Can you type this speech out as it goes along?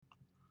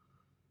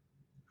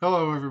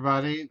Hello,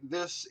 everybody.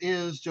 This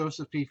is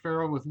Joseph P.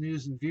 Farrell with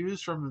news and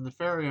views from the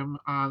Nefarium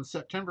on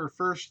September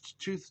 1st,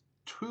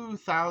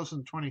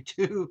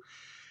 2022.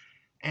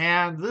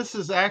 And this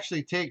is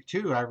actually take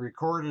two. I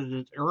recorded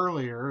it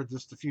earlier,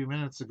 just a few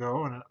minutes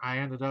ago, and I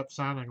ended up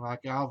sounding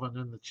like Alvin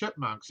and the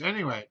Chipmunks.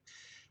 Anyway,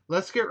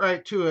 let's get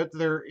right to it.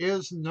 There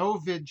is no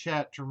vid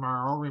chat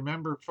tomorrow.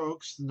 Remember,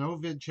 folks, no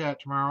vid chat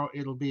tomorrow.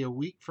 It'll be a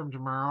week from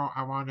tomorrow.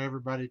 I want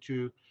everybody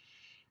to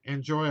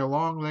enjoy a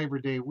long Labor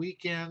Day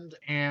weekend.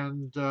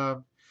 And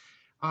on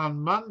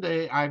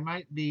Monday, I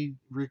might be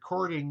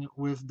recording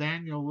with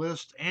Daniel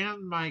List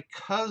and my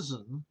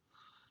cousin.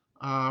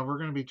 We're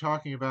going to be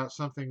talking about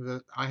something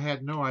that I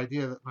had no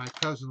idea that my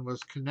cousin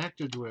was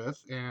connected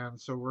with, and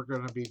so we're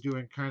going to be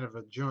doing kind of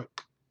a joint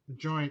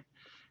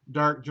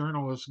dark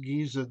journalist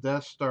Giza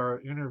Death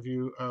Star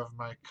interview of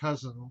my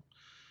cousin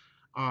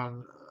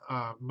on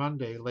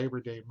Monday, Labor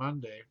Day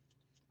Monday.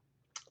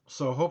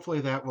 So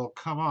hopefully that will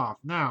come off.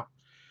 Now,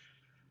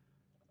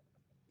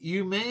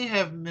 you may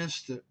have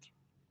missed it,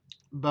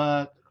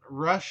 but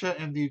Russia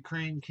and the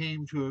Ukraine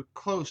came to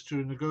close to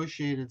a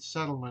negotiated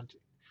settlement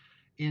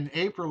in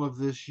April of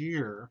this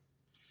year,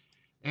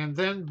 and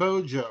then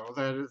Bojo,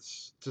 that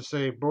is to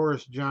say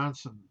Boris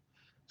Johnson,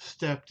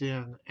 stepped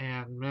in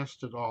and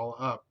messed it all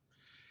up.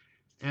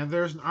 And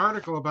there's an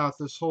article about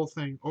this whole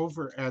thing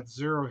over at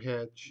Zero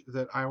Hedge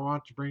that I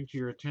want to bring to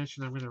your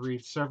attention. I'm going to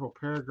read several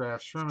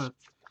paragraphs from it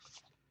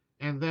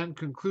and then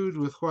conclude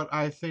with what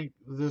I think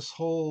this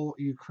whole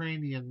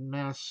Ukrainian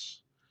mess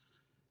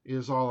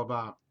is all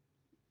about.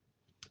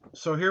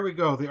 So here we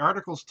go. The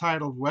article's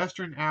titled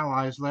Western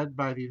Allies Led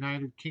by the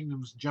United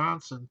Kingdom's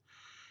Johnson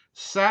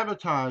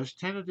Sabotage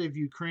Tentative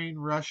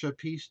Ukraine-Russia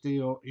Peace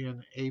Deal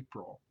in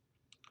April.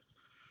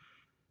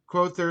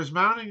 Quote, there's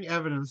mounting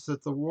evidence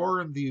that the war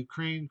in the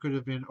Ukraine could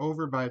have been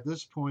over by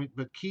this point,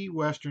 but key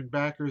Western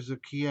backers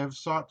of Kiev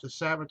sought to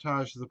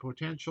sabotage the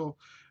potential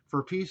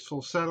for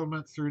peaceful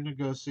settlement through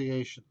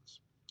negotiations.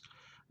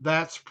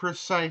 That's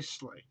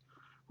precisely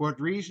what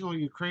regional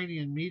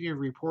Ukrainian media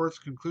reports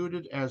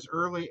concluded as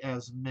early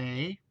as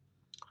May,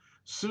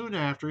 soon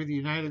after the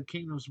United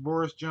Kingdom's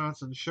Boris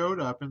Johnson showed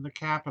up in the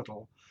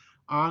capital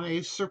on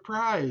a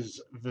surprise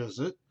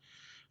visit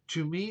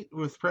to meet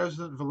with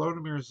President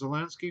Volodymyr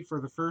Zelensky for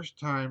the first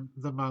time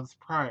the month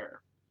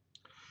prior.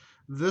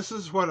 This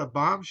is what a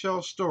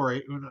bombshell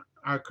story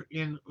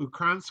in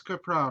Ukrainska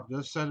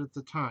Pravda said at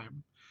the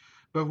time,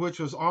 but which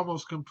was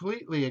almost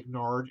completely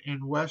ignored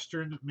in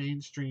Western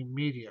mainstream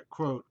media.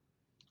 Quote,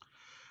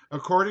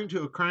 according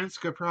to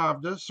Ukrainska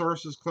Pravda,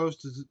 sources close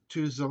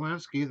to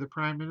Zelensky, the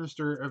Prime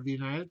Minister of the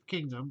United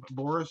Kingdom,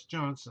 Boris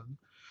Johnson,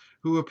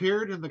 who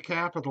appeared in the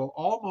capital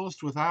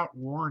almost without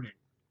warning,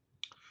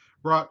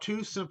 brought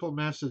two simple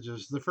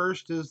messages. The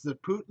first is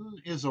that Putin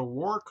is a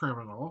war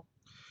criminal.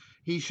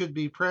 He should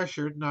be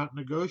pressured, not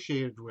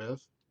negotiated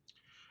with.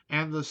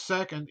 And the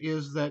second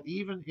is that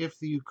even if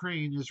the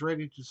Ukraine is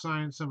ready to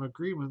sign some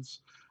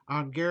agreements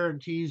on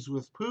guarantees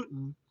with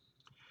Putin,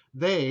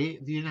 they,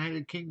 the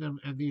United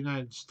Kingdom and the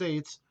United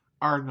States,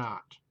 are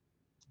not.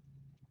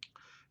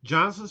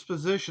 Johnson's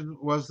position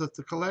was that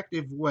the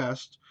collective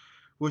West,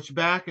 which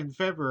back in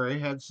February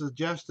had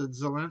suggested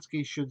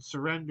Zelensky should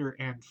surrender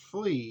and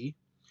flee,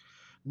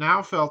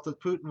 now felt that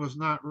Putin was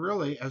not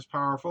really as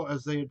powerful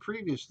as they had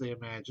previously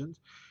imagined,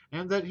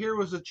 and that here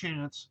was a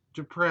chance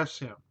to press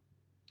him.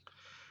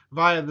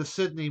 Via the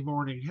Sydney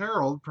Morning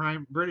Herald,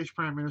 British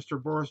Prime Minister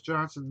Boris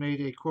Johnson made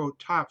a, quote,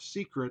 top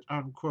secret,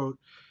 unquote,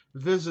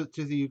 visit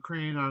to the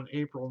Ukraine on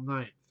April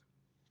 9th.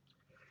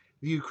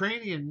 The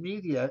Ukrainian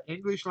media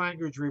English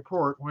language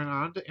report went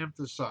on to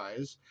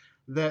emphasize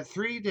that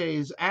 3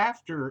 days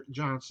after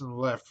Johnson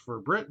left for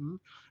Britain,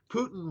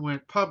 Putin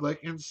went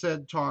public and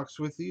said talks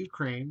with the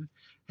Ukraine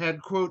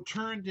had, quote,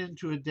 turned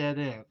into a dead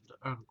end,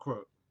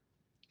 unquote.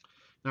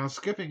 Now,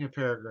 skipping a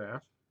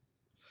paragraph.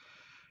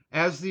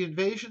 As the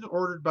invasion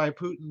ordered by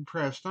Putin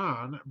pressed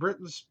on,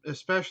 Britain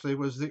especially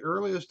was the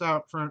earliest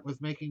out front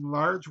with making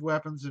large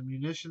weapons and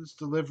munitions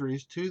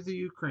deliveries to the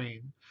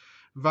Ukraine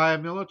via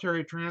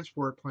military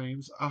transport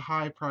planes a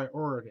high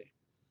priority.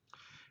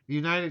 The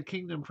United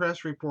Kingdom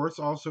press reports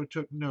also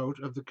took note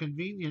of the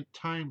convenient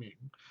timing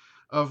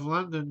of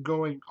London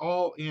going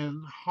all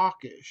in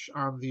hawkish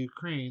on the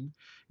Ukraine,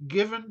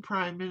 given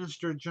Prime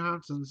Minister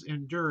Johnson's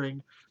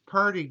enduring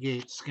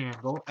Partygate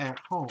scandal at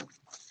home.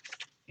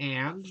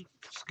 And,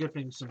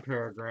 skipping some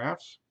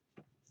paragraphs,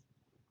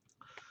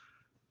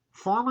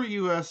 former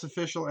U.S.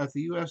 official at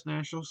the U.S.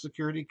 National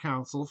Security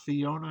Council,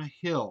 Fiona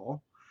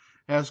Hill,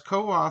 has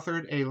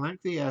co-authored a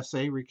lengthy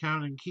essay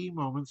recounting key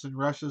moments in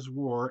Russia's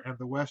war and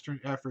the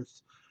Western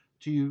efforts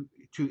to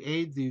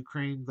aid the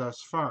Ukraine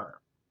thus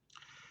far.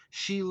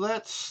 She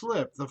let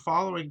slip the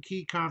following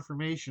key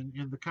confirmation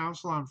in the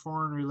Council on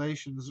Foreign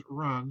Relations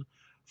run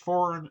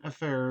Foreign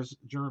Affairs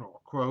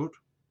Journal. Quote,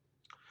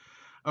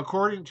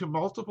 according to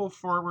multiple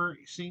former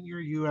senior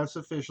U.S.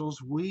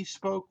 officials we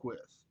spoke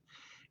with,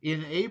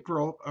 in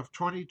April of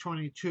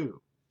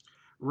 2022,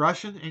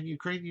 Russian and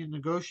Ukrainian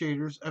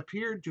negotiators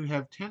appeared to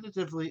have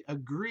tentatively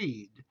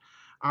agreed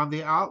on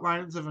the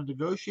outlines of a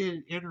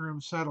negotiated interim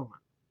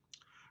settlement.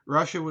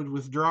 Russia would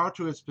withdraw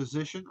to its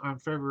position on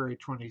February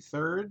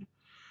 23rd,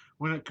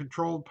 when it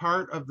controlled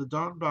part of the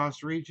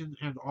Donbas region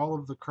and all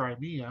of the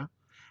Crimea,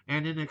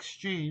 and in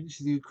exchange,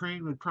 the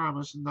Ukraine would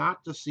promise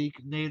not to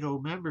seek NATO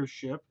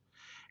membership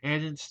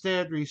and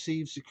instead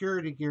receive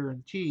security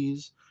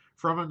guarantees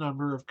from a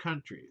number of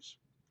countries.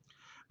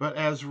 But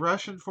as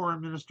Russian Foreign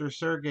Minister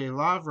Sergei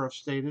Lavrov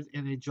stated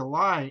in a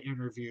July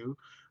interview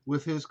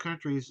with his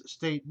country's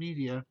state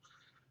media,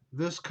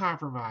 this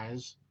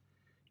compromise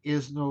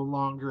is no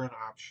longer an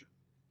option.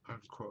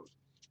 Unquote.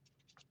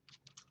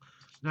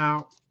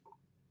 Now,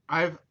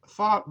 I've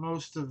thought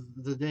most of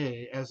the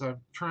day as I'm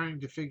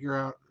trying to figure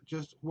out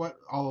just what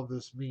all of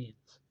this means.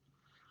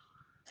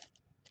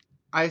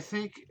 I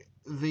think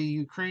the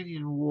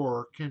Ukrainian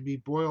war can be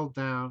boiled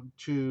down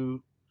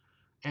to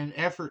an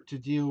effort to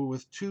deal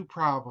with two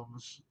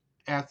problems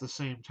at the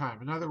same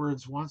time. In other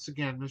words, once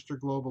again, Mr.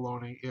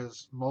 Globaloni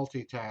is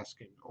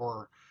multitasking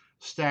or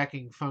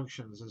stacking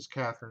functions, as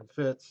Catherine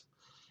Fitz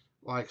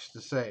likes to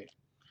say.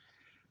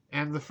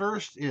 And the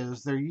first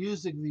is they're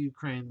using the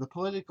Ukraine, the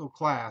political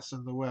class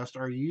in the West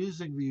are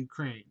using the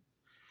Ukraine,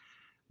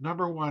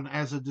 number one,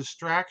 as a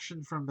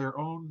distraction from their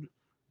own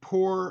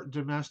poor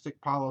domestic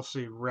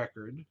policy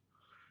record.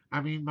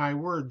 I mean, my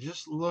word,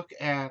 just look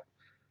at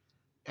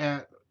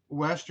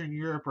Western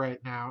Europe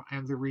right now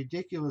and the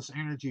ridiculous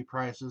energy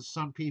prices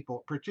some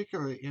people,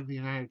 particularly in the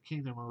United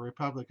Kingdom or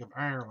Republic of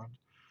Ireland,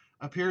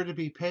 appear to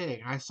be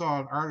paying. I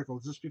saw an article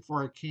just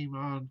before I came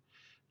on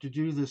to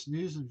do this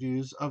news and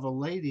views of a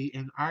lady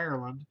in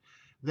Ireland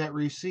that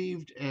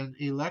received an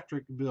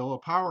electric bill, a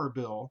power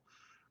bill,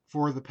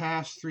 for the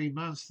past 3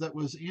 months that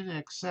was in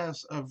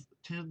excess of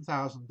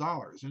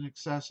 $10,000, in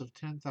excess of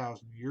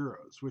 10,000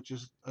 euros, which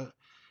is,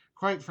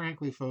 quite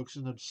frankly, folks,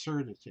 an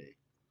absurdity.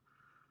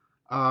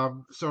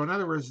 So in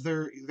other words,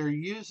 they're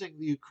using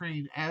the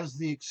Ukraine as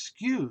the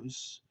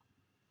excuse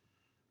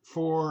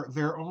for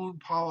their own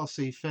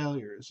policy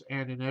failures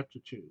and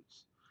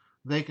ineptitudes.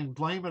 They can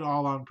blame it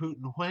all on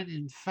Putin when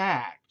in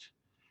fact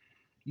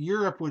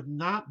Europe would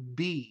not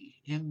be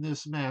in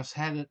this mess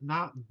had it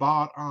not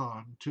bought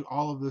on to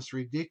all of this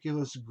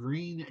ridiculous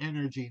green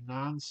energy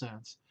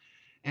nonsense,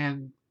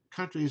 and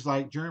countries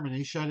like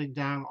Germany shutting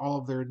down all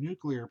of their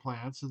nuclear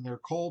plants and their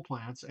coal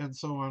plants and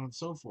so on and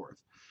so forth.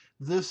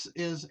 This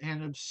is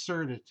an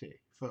absurdity,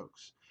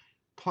 folks,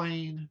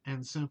 plain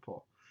and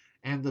simple.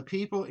 And the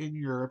people in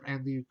Europe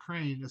and the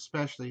Ukraine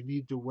especially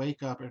need to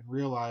wake up and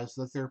realize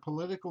that their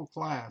political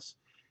class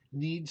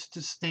needs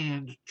to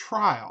stand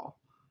trial,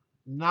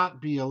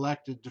 not be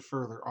elected to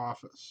further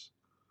office.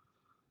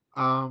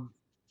 I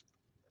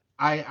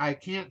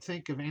can't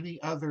think of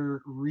any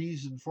other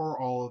reason for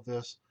all of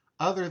this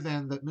other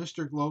than that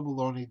Mr.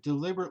 Globaloni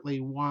deliberately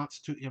wants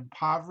to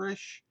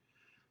impoverish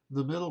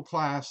the middle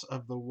class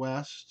of the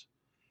West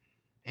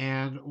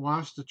and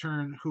wants to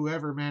turn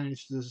whoever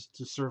manages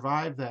to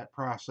survive that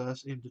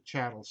process into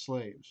chattel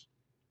slaves.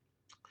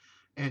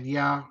 And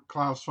yeah,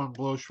 Klaus von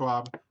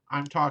Bloschwab,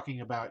 I'm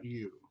talking about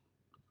you.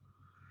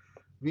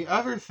 The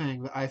other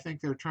thing that I think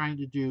they're trying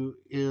to do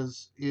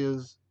is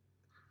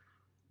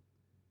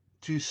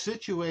to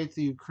situate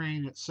the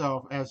Ukraine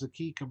itself as a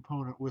key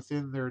component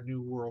within their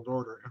new world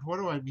order. And what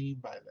do I mean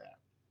by that?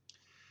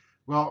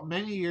 Well,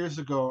 many years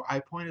ago, I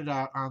pointed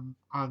out on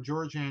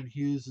Georgianne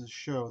Hughes'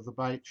 show, The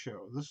Bite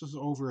Show, this was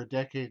over a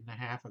decade and a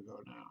half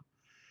ago now,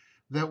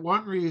 that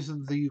one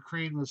reason the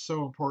Ukraine was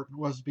so important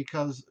was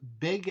because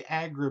big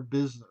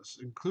agribusiness,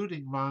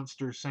 including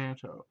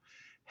Monsanto,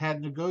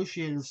 had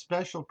negotiated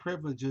special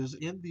privileges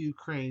in the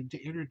Ukraine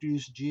to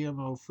introduce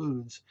GMO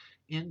foods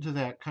into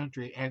that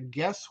country. And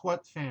guess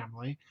what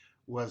family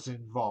was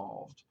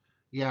involved?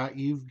 Yeah,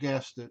 you've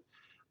guessed it.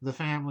 The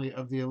family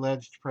of the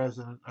alleged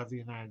president of the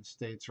United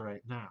States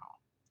right now.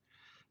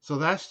 So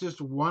that's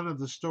just one of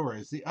the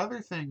stories. The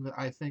other thing that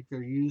I think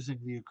they're using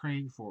the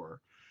Ukraine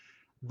for,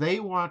 they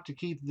want to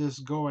keep this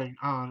going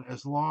on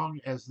as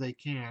long as they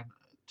can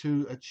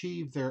to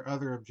achieve their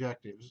other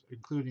objectives,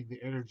 including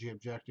the energy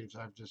objectives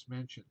I've just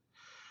mentioned.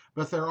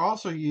 But they're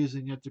also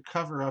using it to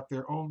cover up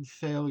their own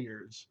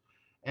failures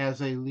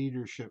as a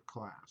leadership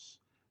class.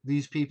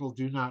 These people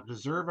do not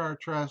deserve our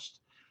trust.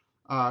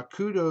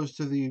 Kudos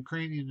to the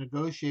Ukrainian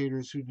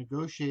negotiators who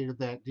negotiated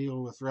that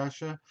deal with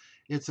Russia.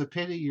 It's a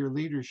pity your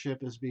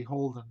leadership is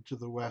beholden to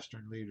the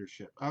Western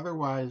leadership.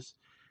 Otherwise,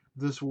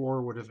 this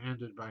war would have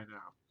ended by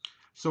now.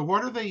 So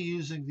what are they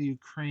using the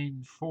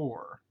Ukraine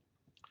for?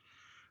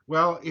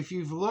 Well, if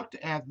you've looked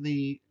at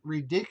the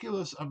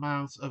ridiculous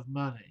amounts of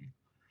money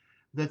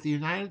that the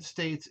United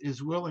States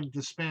is willing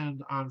to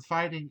spend on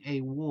fighting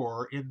a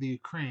war in the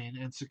Ukraine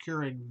and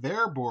securing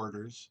their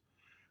borders,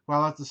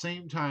 while at the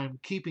same time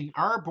keeping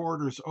our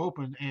borders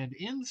open and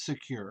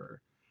insecure,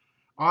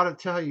 ought to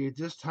tell you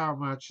just how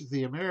much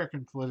the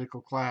American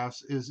political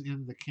class is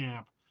in the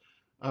camp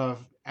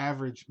of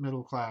average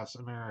middle class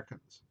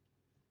Americans.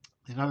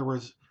 In other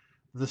words,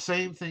 the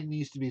same thing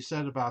needs to be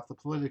said about the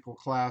political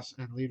class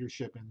and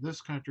leadership in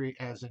this country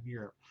as in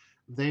Europe.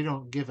 They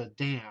don't give a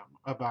damn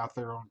about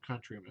their own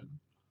countrymen.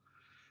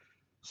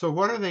 So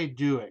what are they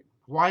doing?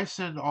 Why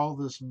send all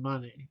this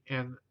money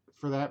and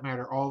for that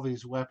matter, all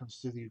these weapons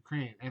to the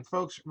Ukraine. And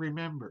folks,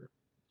 remember,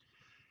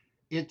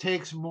 it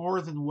takes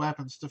more than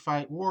weapons to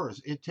fight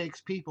wars. It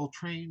takes people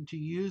trained to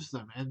use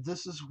them. And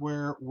this is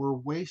where we're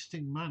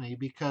wasting money,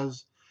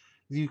 because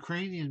the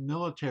Ukrainian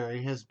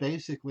military has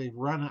basically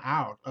run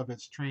out of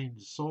its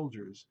trained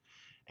soldiers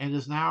and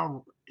is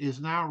now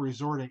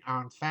resorting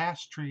on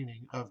fast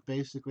training of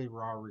basically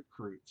raw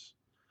recruits.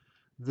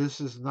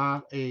 This is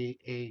not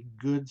a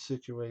good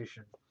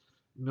situation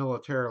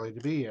militarily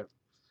to be in.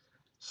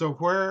 So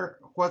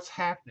what's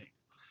happening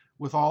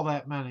with all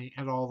that money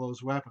and all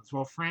those weapons?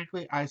 Well,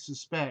 frankly, I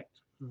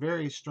suspect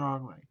very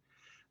strongly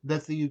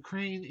that the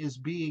Ukraine is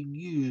being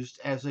used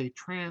as a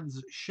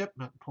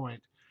transshipment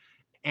point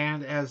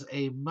and as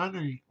a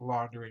money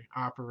laundering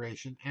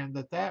operation, and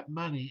that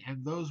money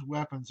and those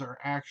weapons are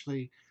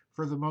actually,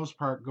 for the most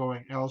part,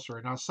 going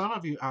elsewhere. Now, some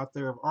of you out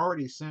there have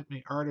already sent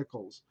me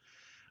articles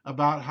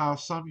about how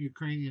some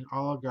Ukrainian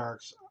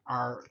oligarchs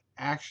are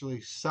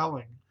actually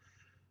selling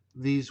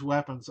these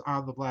weapons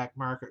on the black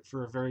market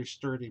for a very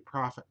sturdy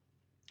profit.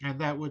 And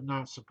that would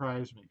not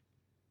surprise me.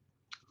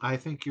 I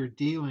think you're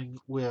dealing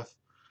with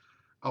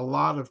a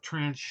lot of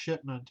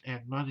transshipment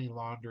and money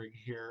laundering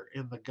here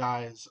in the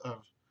guise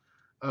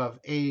of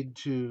aid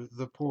to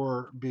the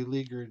poor,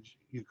 beleaguered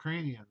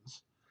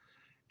Ukrainians.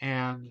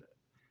 And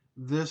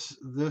this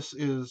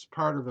is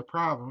part of the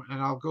problem.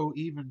 And I'll go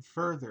even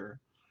further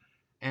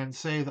and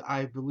say that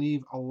I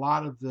believe a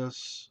lot of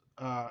this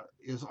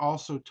is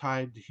also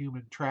tied to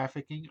human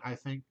trafficking. I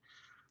think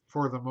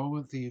for the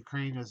moment the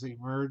Ukraine has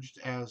emerged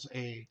as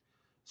a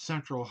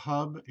central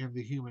hub in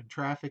the human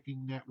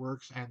trafficking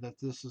networks, and that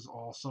this is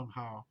all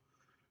somehow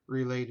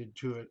related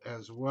to it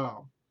as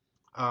well.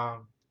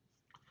 Um,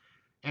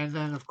 and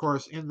then, of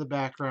course, in the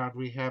background,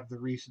 we have the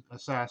recent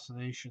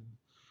assassination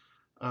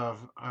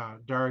of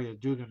Daria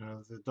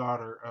Dugina, the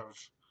daughter of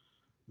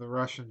the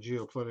Russian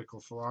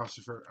geopolitical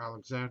philosopher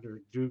Alexander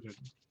Dugin.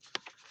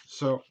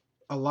 So,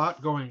 a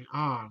lot going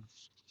on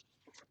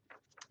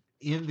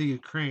in the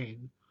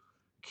Ukraine.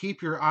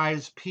 Keep your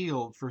eyes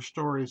peeled for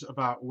stories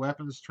about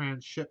weapons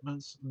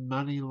transshipments,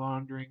 money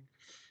laundering,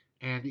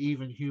 and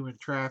even human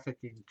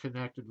trafficking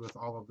connected with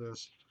all of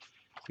this,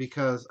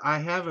 because I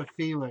have a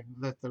feeling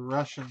that the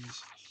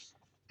Russians,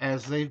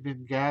 as they've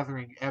been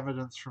gathering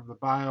evidence from the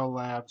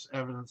biolabs,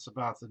 evidence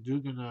about the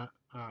Dugina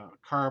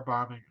car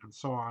bombing and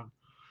so on,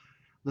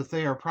 that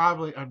they are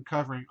probably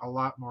uncovering a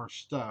lot more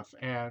stuff.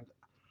 And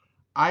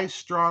I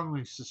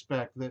strongly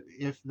suspect that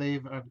if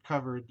they've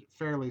uncovered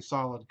fairly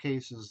solid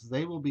cases,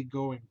 they will be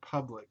going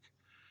public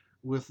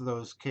with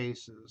those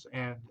cases.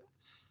 And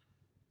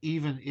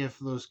even if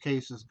those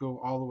cases go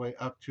all the way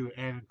up to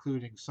and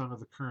including some of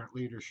the current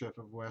leadership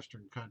of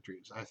Western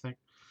countries,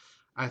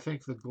 I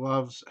think the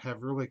gloves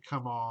have really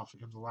come off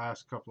in the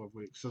last couple of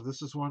weeks. So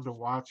this is one to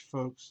watch,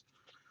 folks.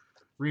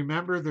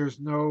 Remember, there's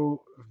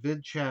no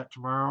vid chat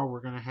tomorrow.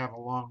 We're going to have a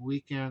long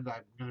weekend.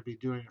 I'm going to be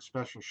doing a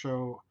special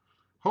show,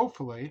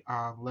 hopefully,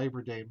 on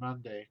Labor Day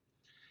Monday.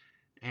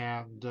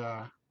 And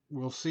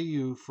we'll see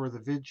you for the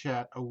vid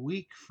chat a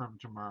week from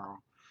tomorrow.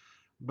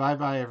 Bye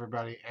bye,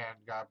 everybody, and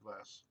God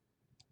bless.